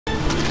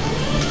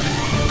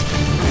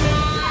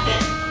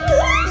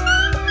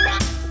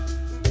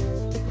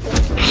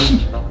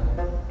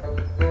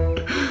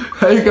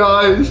Hey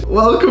guys,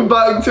 welcome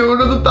back to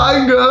another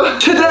banger.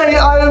 Today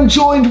I am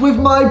joined with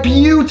my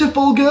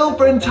beautiful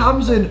girlfriend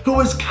Tamzin, who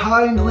has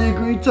kindly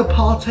agreed to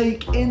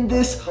partake in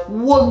this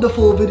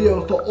wonderful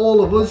video for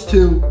all of us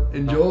to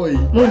enjoy.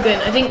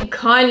 Morgan, I didn't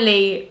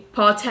kindly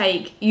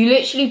partake. You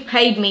literally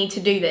paid me to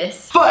do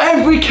this. For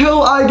every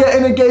kill I get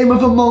in a game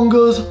of Among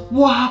Us,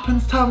 what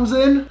happens,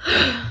 Tamzin?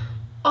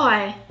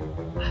 I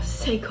have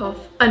to take off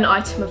an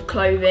item of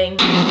clothing.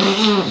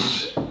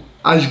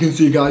 As you can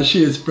see, guys,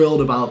 she is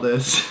thrilled about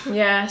this.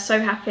 Yeah, so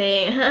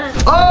happy.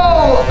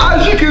 Oh,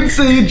 as you can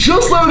see,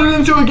 just loaded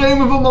into a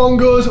game of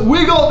Among Us.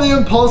 We got the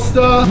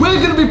imposter. We're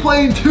going to be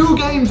playing 2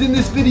 games in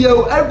this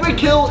video. Every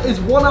kill is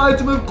 1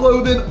 item of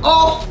clothing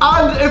off.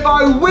 And if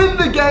I win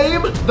the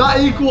game, that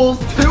equals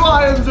 2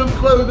 items of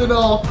clothing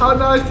off. How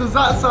nice does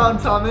that sound,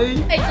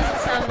 Tammy? It doesn't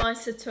sound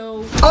nice at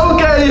all.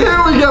 Okay,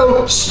 here we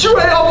go.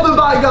 Straight off the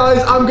bat,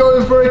 guys, I'm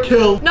going for a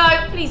kill. No,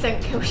 please don't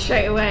kill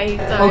straight away.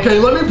 Don't. Okay,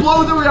 let me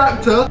blow the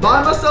reactor.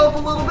 Buy myself a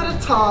little bit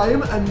of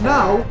time, and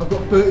now I've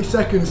got 30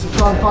 seconds to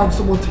try and find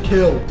someone to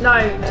kill.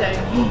 No,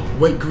 don't.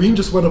 Wait, green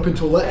just went up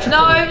into electrical.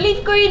 No,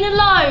 leave Green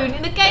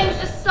alone. The game's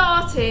just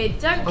started.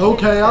 Don't.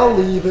 Okay, I'll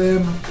leave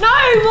him. No,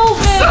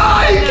 Morgan.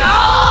 Psych!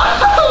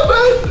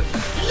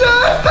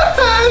 Yes!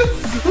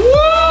 Woo!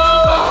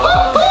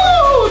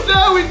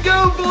 There we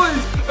go,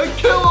 boys. A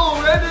kill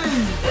already.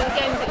 The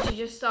game's actually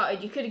just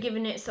started. You could have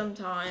given it some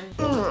time.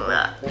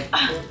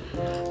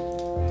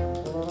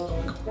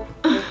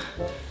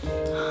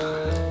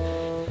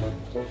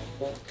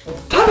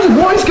 Tamzin,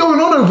 what is going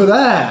on over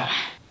there?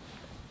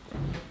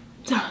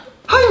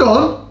 Hang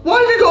on, why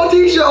have you got a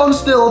t-shirt on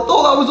still? I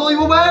thought that was all you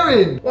were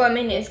wearing. Well, I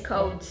mean, it's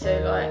cold, so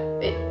like,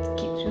 it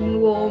keeps me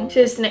warm. So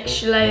it's an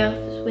extra layer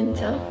for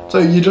winter. So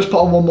you just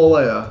put on 1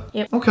 more layer?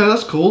 Yep. Okay,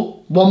 that's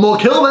cool. 1 more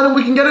kill then and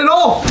we can get it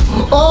off.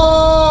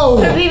 Oh!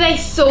 Hopefully they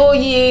saw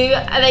you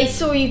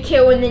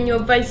kill, and then you're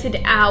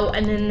voted out,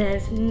 and then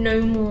there's no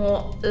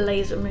more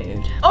laser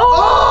mood.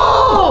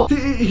 Oh!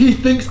 He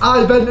thinks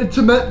I vented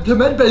to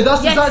medbay.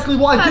 That's yes, exactly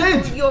what purple,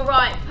 I did. You're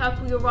right,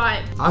 purple, you're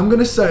right. I'm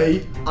gonna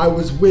say I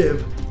was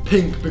with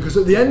Pink, because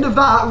at the end of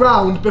that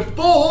round,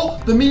 before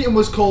the meeting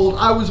was called,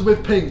 I was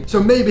with Pink. So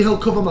maybe he'll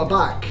cover my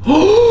back.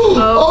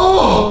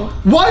 Oh!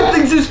 White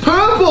thinks it's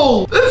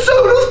purple! And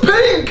so does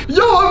Pink!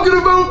 Yo, I'm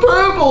gonna vote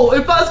purple!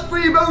 If that's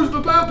 3 votes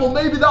for purple,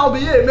 maybe that'll be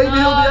it. Maybe he'll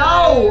be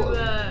out.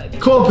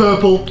 Come on,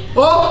 purple.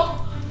 Oh!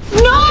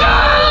 No!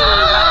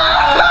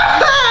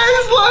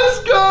 Yes! Let's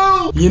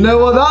go! You know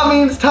what that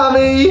means,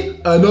 Tammy?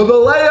 Another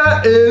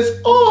layer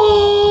is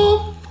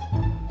off.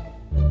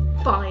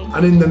 Fine.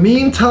 And in the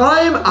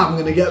meantime, I'm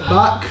gonna get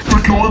back to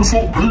killing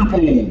some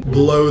people.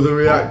 Blow the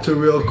reactor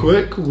real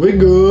quick. We're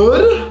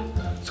good.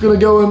 It's gonna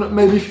go and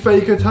maybe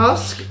fake a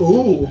task.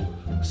 Ooh,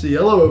 it's a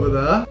yellow over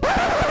there.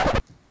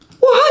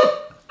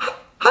 What?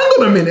 Hang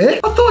on a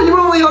minute. I thought you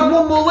only had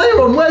 1 more layer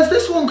on. Where's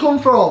this one come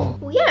from?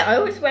 Well, yeah, I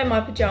always wear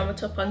my pajama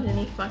top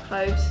underneath my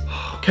clothes.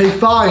 Okay,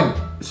 fine.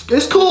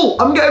 It's cool.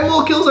 I'm getting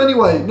more kills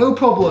anyway. No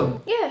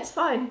problem. Yeah, it's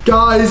fine.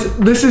 Guys,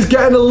 this is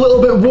getting a little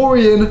bit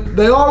worrying.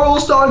 They are all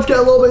starting to get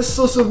a little bit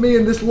sus of me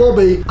in this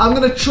lobby. I'm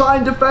going to try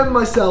and defend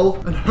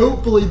myself, and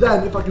hopefully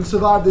then, if I can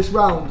survive this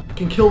round, I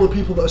can kill the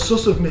people that are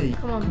sus of me.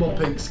 Come on,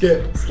 Pink.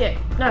 Skip. Skip.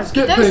 No,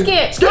 Skip, don't Pink.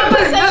 skip. Skip, No,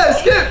 Pink. Yeah,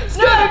 skip. No,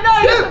 Skip.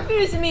 you're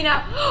confusing me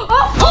now.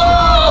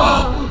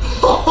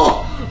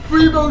 Oh!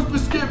 3 votes for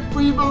Skip,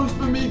 3 votes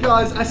for me,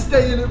 guys. I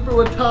stay in it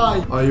through a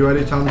tie. Are you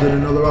ready, Tamzin?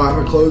 Another item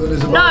of clothing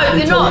is about to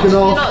be taken off.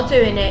 You're not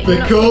doing it.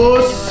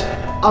 Because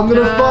I'm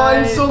gonna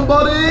find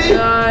somebody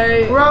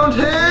around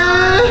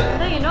here.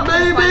 No, you're not.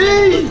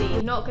 Maybe.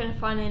 You're not gonna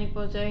find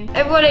anybody.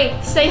 Everybody,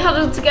 stay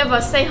huddled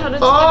together. Stay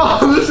huddled together.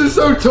 Oh, this is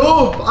so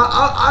tough.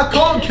 I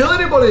can't kill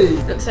anybody.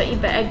 Looks like you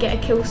better get a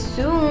kill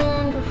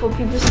soon before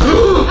people see.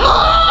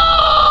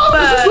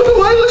 Let's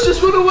just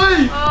run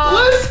away.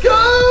 Let's go.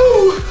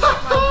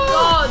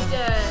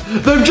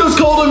 They've just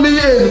called a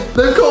meeting.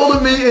 They've called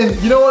a meeting.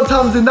 You know what,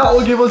 Tamzin? That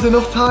will give us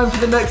enough time for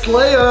the next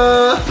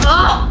layer.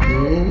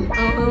 Hang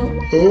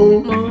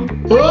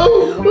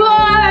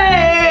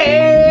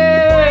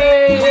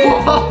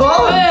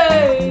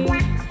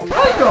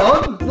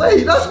on.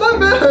 Wait, that's my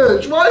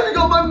merch. Why have you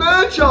got my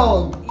merch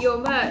on? Your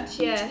merch,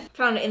 yeah.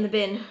 Found it in the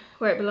bin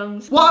where it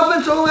belongs. What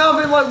happened to only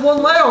having like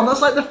 1 layer on?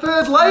 That's like the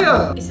 3rd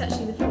layer. It's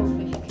actually the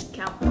 4th if you could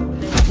count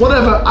properly.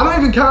 Whatever, I don't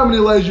even care how many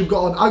layers you've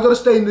got on. I gotta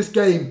stay in this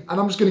game, and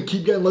I'm just gonna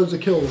keep getting loads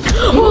of kills.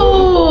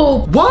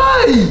 Oh!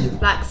 Why?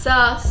 Black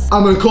sus.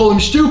 I'm gonna call him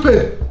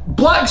stupid.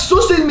 Black's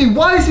sussing me.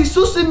 Why is he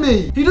sussing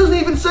me? He doesn't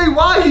even say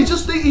why. He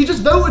just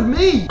voted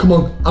me. Come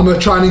on, I'm gonna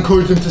try and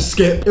encourage them to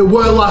skip. It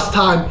worked last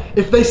time.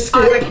 If they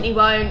skip, I reckon he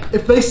won't.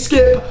 If they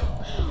skip,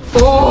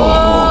 again,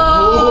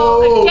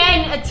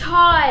 a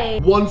tie.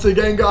 Once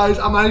again, guys,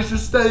 I managed to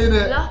stay in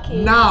it.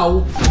 Lucky.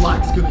 Now,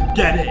 Black's gonna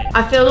get it.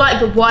 I feel like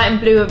the white and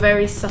blue are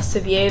very sus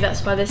of you.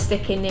 That's why they're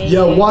sticking near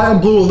Yeah, you. white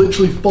and blue are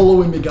literally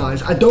following me,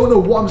 guys. I don't know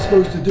what I'm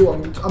supposed to do.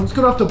 I'm just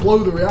gonna have to blow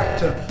the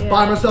reactor,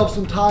 buy myself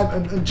some time,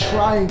 and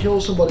try and kill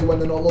somebody when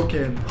they're not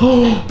looking.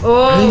 Oh,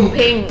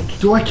 pink.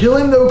 Do I kill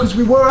him though? Because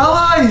we were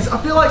allies. I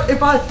feel like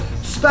if I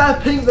spare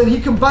Pink, then he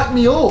can back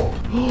me up.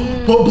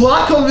 But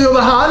Black on the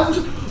other hand,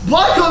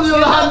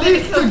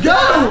 needs to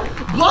go.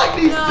 Black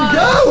needs to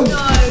go.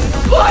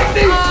 Black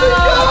needs to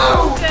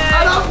go.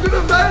 And I'm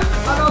gonna vent,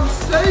 and I'm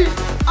safe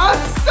and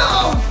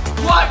sound.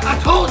 Black, I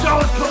told you I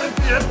was coming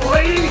for you,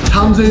 boy.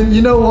 Tamzin,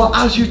 you know what?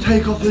 As you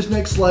take off this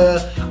next layer,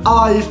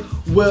 I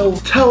will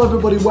tell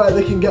everybody where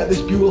they can get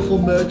this beautiful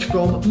merch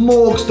from.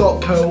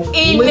 Morgz.co. Link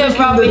in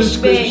the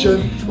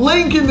description.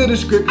 Link in the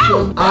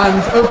description.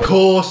 And of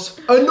course,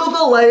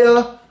 another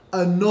layer.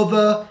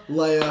 Another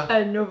layer.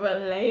 Another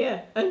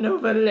layer.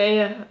 Another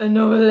layer.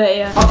 Another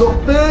layer. I've got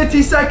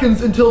 30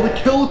 seconds until the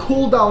kill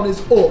cooldown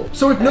is up.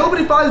 So if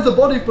nobody finds the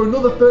body for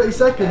another 30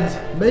 seconds,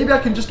 maybe I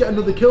can just get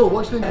another kill.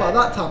 What do you think about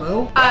that,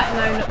 Tammo?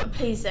 No,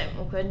 please don't,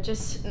 Morgan.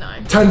 Just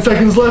no. 10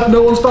 seconds left.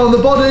 No one's found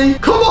the body.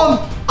 Come on.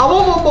 I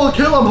want one more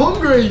kill. I'm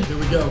hungry. Here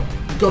we go.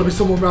 There's got to be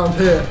someone around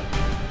here.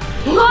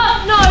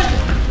 What? No.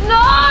 No!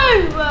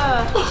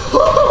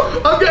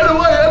 I'm getting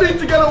away. I need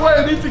to get away.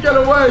 I need to get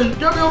away.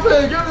 Get me up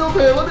here. Get me up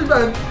here. Let me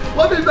bend.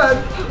 Let me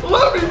bend.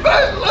 Let me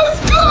bend.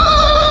 Let's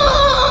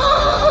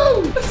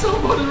go!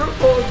 Somebody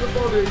reported the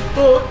body.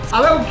 But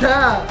I don't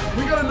care.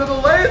 We got another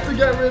layer to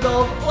get rid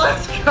of.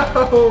 Let's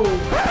go.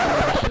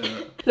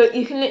 Look,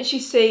 you can literally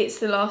see it's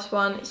the last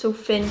one. It's all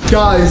thin.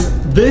 Guys,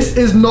 this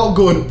is not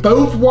good.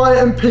 Both white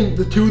and pink,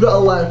 the two that are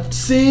left,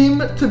 seem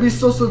to be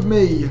sus of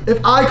me.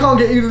 If I can't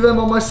get either of them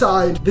on my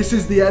side, this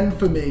is the end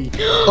for me.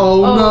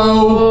 Oh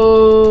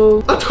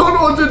no. I don't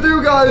know what to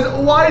do, guys.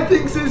 White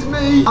thinks it's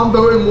me. I'm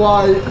voting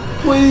white.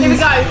 Please. Here we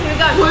go. Here we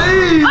go.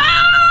 Please. Oh!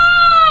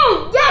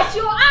 Yes,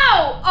 you're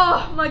out.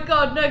 Oh my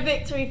God, no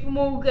victory for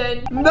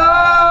Morgan. No.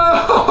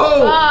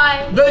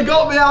 Bye. They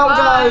got me out, Bye.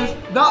 guys.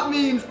 That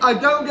means I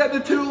don't get the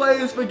 2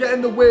 layers for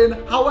getting the win.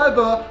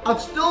 However,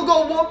 I've still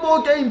got one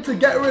more game to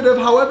get rid of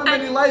however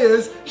many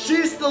layers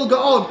she's still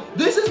got on.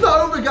 This is not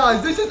over,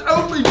 guys. This is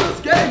only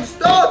just getting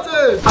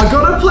started. I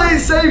gotta play it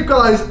safe,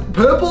 guys.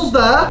 Purple's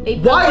there.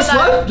 White's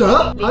left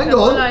her. Hang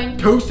on. Alone.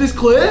 Coast is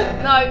clear.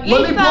 No,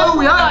 Let me blow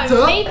reactor.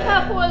 Alone. Leave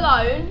purple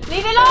alone.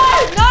 Leave it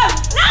alone. No.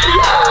 No.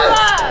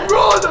 Yes.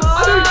 Run. I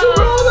need to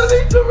run. I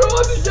need to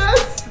run.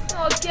 Yes.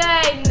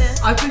 Again.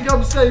 I think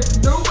I'm safe.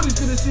 Nobody's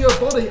gonna see her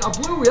body. I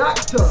blew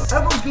reactor.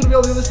 Everyone's gonna be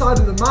on the other side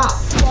of the map.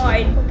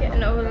 Fine. We'll get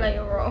another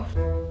layer off.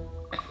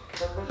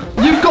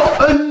 You've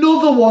got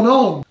another one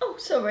on. Oh,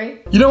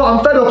 sorry. You know what?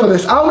 I'm fed up of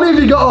this. How many have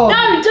you got on?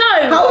 No,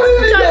 don't. How many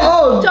have you got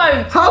on?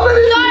 Don't. How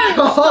many have you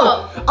got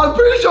Stop. on? I'm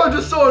pretty sure I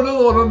just saw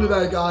another one under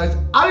there, guys.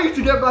 I need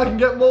to get back and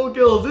get more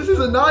kills. This is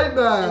a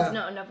nightmare. There's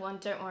not another one.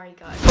 Don't worry,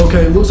 guys.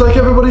 Okay, looks like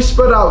everybody's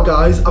spread out,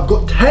 guys. I've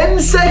got 10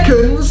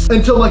 seconds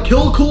until my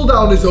kill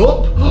cooldown is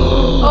up.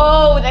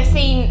 Oh, they've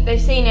seen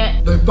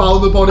it. They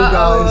found the body,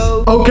 guys.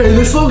 Okay,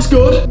 this looks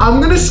good.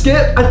 I'm gonna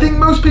skip. I think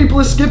most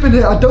people are skipping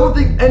here. I don't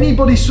think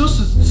anybody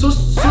susses me.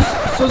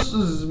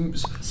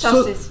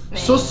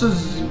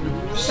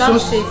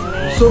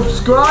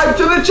 Subscribe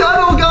to the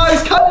channel,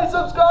 guys. Can you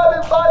subscribe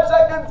in 5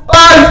 seconds?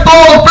 5,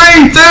 4,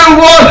 3, 2,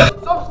 1.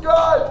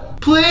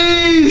 Subscribe,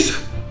 please.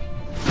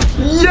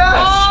 Yes.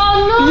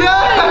 Oh, no.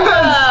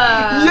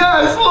 Yes.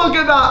 Yes. Look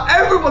at that.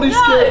 Everybody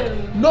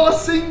skipped. Not a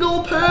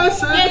single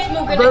person Yes,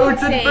 Morgan, voted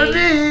I can for see.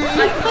 me.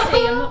 I can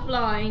see. I'm not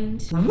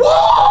blind.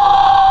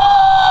 Whoa!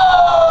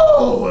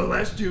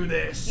 Let's do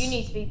this. You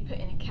need to be put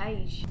in a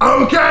cage.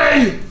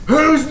 Okay,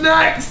 who's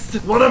next?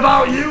 What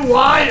about you,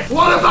 White?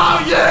 What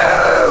about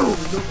you?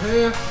 Who's up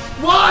here?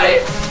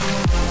 White!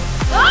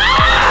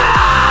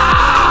 Ah!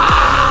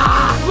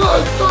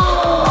 Let's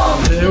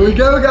go! Here we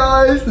go,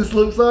 guys. This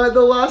looks like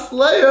the last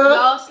layer.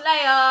 Last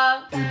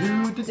layer.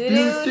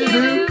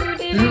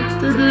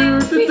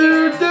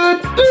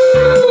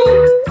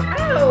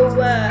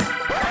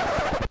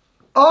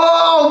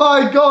 Oh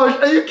my gosh,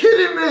 are you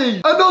kidding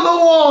me? Another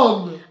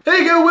one! Here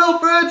you go,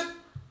 Wilfred!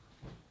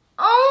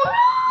 Oh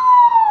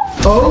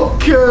no!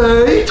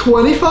 Okay,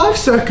 25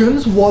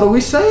 seconds, what are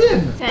we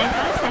saying?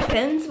 25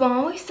 seconds, what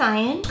are we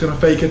saying? Gonna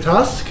fake a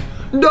task.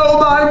 Don't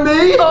mind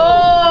me!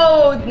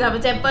 Oh, another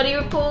dead body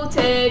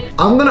reported.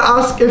 I'm gonna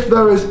ask if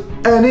there is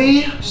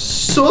any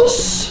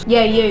sus.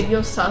 Yeah,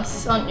 you're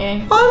sus, aren't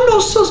you? I'm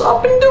not sus,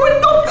 I've been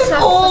doing nothing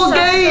all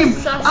game.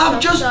 I've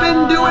just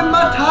been doing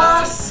my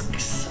tasks.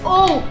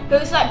 Oh,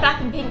 looks like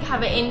black and pink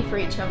have it in for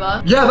each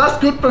other. Yeah, that's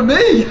good for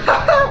me.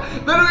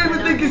 They don't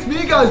even think it's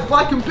me, guys.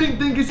 Black and pink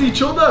think it's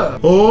each other.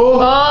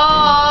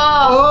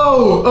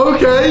 Oh,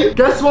 okay.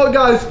 Guess what,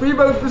 guys? 3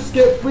 votes for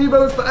Skip, 3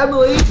 votes for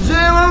Emily,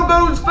 0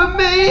 votes for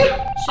me.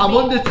 I'm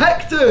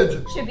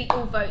undetected. Should be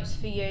all votes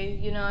for you,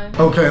 you know.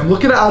 Okay, I'm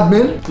looking at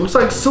admin. Looks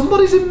like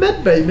somebody's in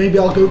medbay. Maybe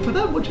I'll go for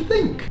them. What do you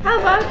think? How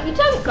about you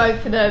don't go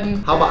for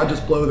them? How about I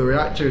just blow the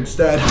reactor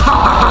instead?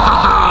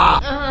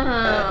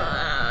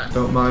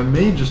 Don't mind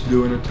me, just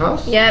doing a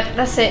task. Yeah,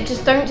 that's it.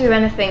 Just don't do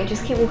anything.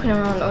 Just keep walking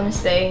around,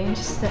 honestly.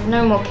 Just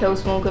no more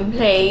kills, Morgan,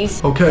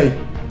 please. Okay.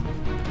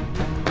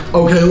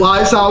 Okay,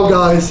 lights out,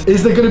 guys.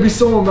 Is there going to be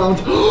someone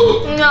around?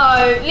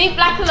 No, leave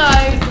black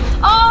alone.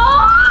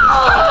 Oh!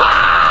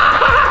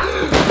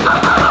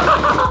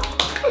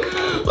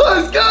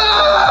 Let's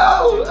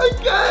go!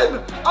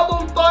 Again! I'm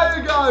on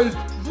fire, guys.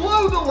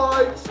 Blow the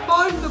lights. 5,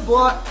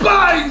 black.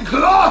 Bang!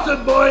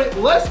 Clotted, boy!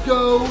 Let's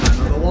go.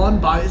 Another one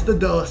bites the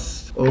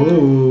dust.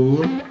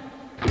 Oh.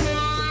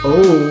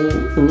 Oh.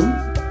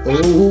 Oh.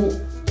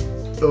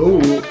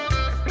 Oh.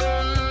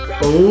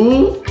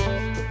 Oh.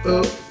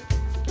 Oh.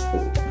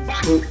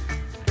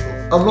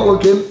 I'm not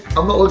looking.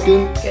 I'm not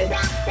looking. Good.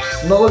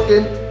 I'm not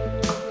looking.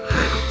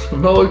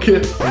 I'm not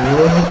looking.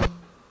 What?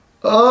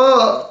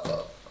 No!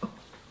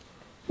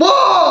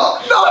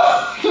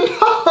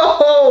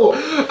 No!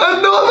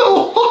 Another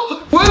one!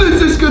 When is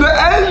this gonna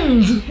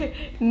end?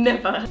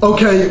 Never.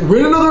 Okay, we're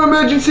in another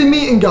emergency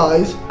meeting,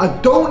 guys. I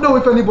don't know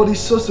if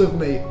anybody's sus of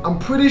me. I'm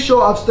pretty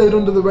sure I've stayed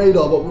under the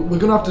radar, but we're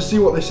gonna have to see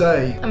what they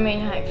say. I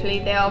mean, hopefully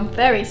they are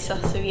very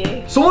sus of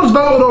you. Someone's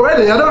voted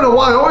already. I don't know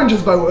why Orange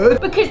has voted.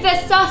 Because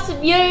they're sus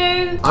of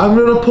you. I'm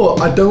gonna put,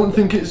 I don't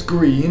think it's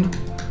green,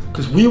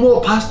 because we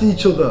walk past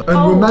each other.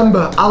 And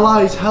remember,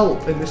 allies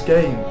help in this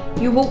game.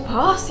 You walk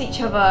past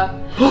each other.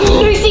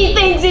 Lucy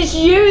thinks it's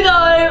you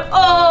though.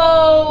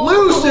 Oh.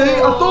 Lucy,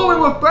 I thought we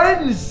were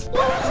friends.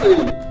 Lucy,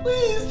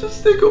 please just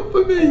stick up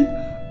for me.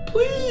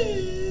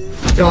 Please.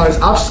 Guys,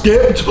 I've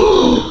skipped.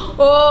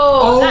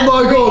 Oh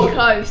my God.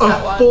 Close,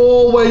 A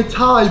four-way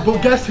tie.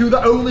 But guess who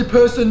the only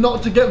person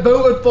not to get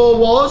voted for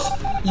was?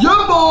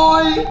 Your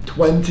boy.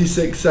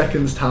 26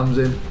 seconds,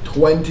 Tamzin.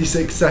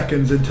 26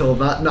 seconds until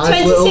that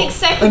nice 26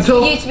 seconds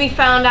for you to be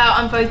found out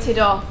and voted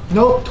off.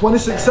 No,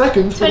 26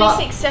 seconds for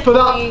 26 seconds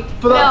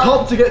for that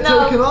top to get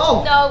taken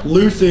off. No.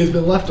 Lucy has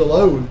been left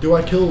alone. Do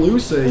I kill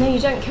Lucy? No, you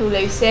don't kill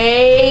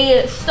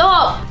Lucy.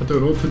 Stop. I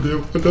don't know what to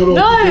do. I don't know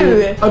what to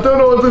do. I don't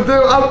know what to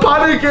do. I'm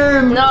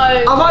panicking. No.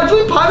 I'm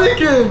actually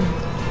panicking.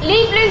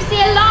 Leave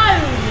Lucy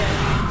alone.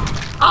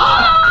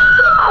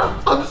 Ah!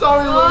 I'm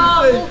sorry,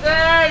 Lucy.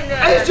 Morgan.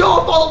 It's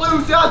your fault,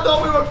 Lucy. I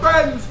thought we were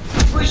friends.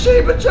 But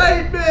she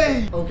betrayed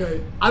me!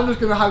 Okay, I'm just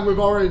gonna hang with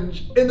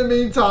Orange. In the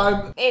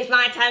meantime... It's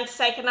my time to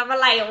take another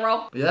layer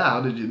off. Yeah, how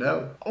did you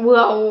know?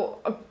 Well,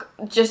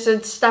 just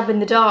a stab in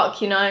the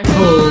dark, you know.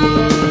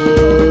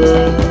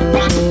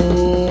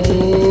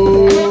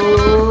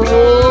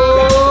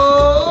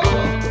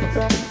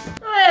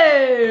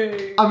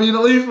 Hey! I mean,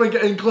 at least we're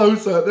getting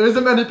closer. There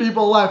isn't many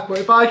people left, but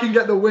if I can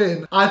get the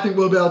win, I think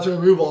we'll be able to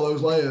remove all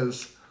those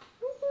layers.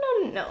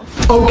 No.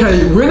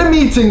 Okay, we're in a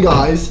meeting,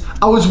 guys.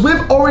 I was with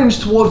Orange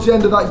towards the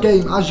end of that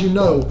game, as you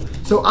know.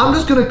 So I'm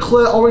just gonna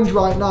clear Orange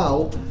right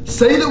now,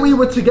 say that we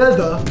were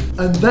together,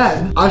 and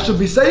then I should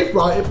be safe,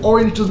 right? If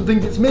Orange doesn't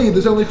think it's me,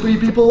 there's only 3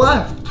 people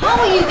left. How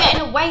are you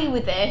getting away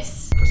with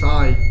this? Because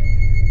I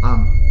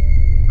am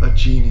a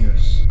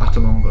genius at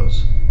Among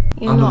Us.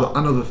 You're not.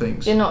 And other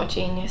things. You're not a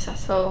genius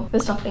at all.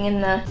 There's nothing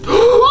in there.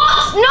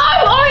 What?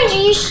 No, Orange,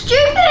 are you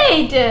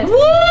stupid?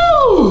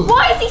 Woo!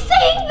 Why is he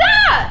saying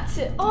that?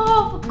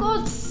 Oh, for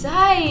God's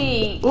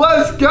sake.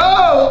 Let's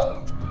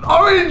go!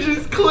 Orange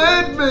has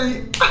cleared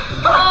me.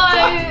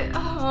 No.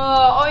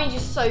 Oh, Orange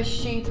is so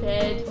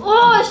stupid.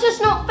 Oh, it's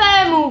just not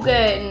fair,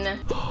 Morgan.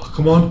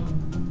 Come on.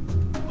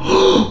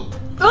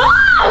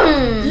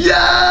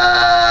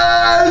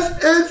 Yes!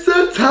 It's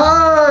a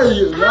tie!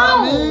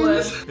 That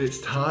means it's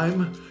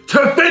time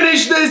to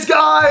finish this,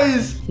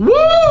 guys!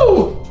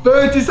 Woo!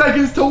 30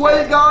 seconds to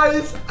wait,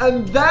 guys,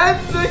 and then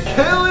the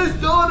kill is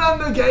done and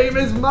the game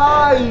is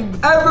mine.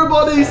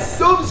 Everybody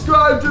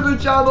subscribe to the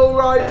channel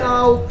right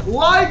now,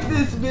 like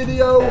this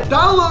video,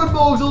 download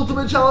Morgz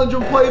Ultimate Challenge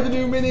and play the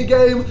new mini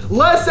game.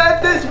 Let's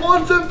end this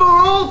once and for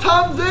all,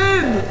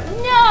 Tamzin!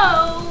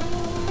 No!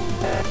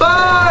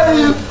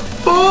 5,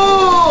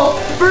 4,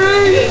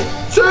 3,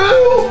 2,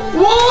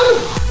 1,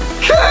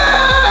 kill!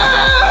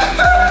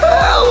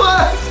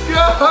 Let's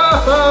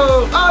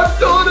go! I've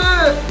done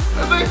it!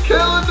 The kill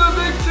and the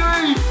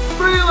victory!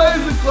 3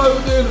 layers of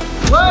clothing!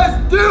 Let's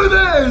do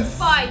this!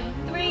 Fine,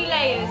 3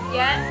 layers,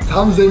 yeah?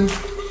 Tamzin,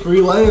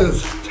 3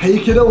 layers.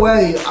 Take it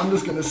away. I'm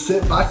just gonna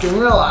sit back and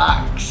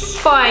relax.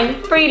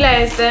 Fine, 3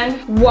 layers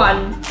then.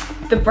 1,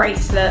 the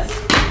bracelet.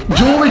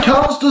 Jewelry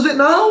counts, does it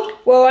now?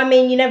 Well, I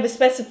mean, you never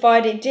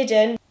specified it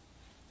didn't.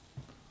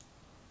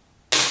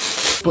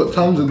 But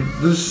Tamzin,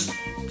 there's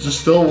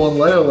still 1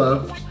 layer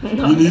left.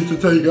 No. You need to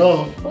take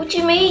off. What do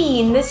you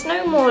mean? There's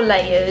no more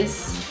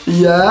layers.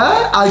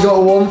 Yeah, I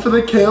got 1 for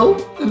the kill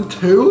and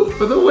 2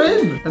 for the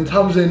win. And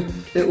Tamzin,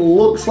 it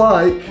looks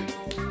like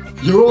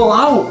you're all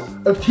out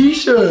of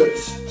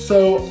t-shirts.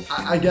 So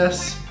I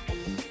guess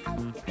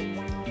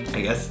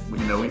we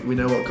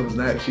know what comes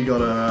next. You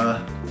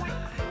gotta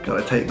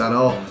take that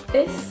off.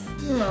 This?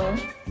 No.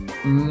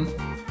 Mm.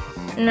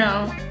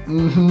 No.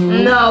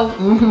 Mm-hmm. No.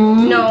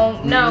 Mm-hmm.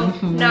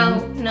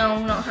 No. No,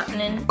 not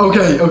happening.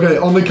 Okay,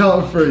 on the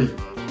count of 3.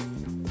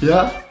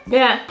 Yeah?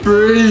 Yeah.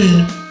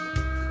 3,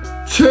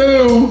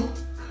 2,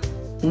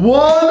 1.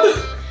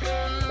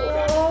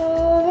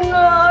 Oh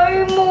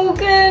no,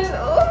 Morgan.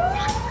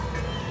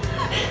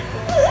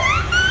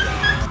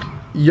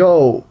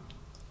 Yo,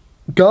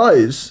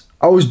 guys,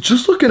 I was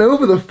just looking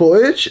over the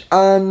footage,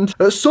 and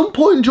at some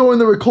point during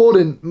the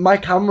recording, my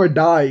camera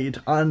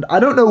died, and I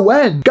don't know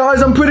when.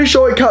 Guys, I'm pretty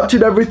sure it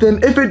captured everything.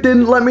 If it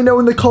didn't, let me know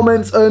in the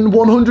comments, and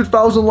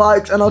 100,000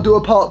 likes, and I'll do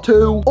a part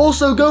 2.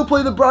 Also, go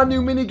play the brand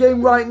new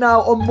minigame right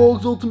now on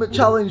Morgz Ultimate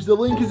Challenge. The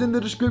link is in the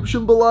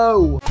description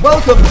below.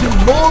 Welcome to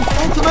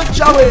Morgz Ultimate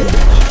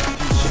Challenge.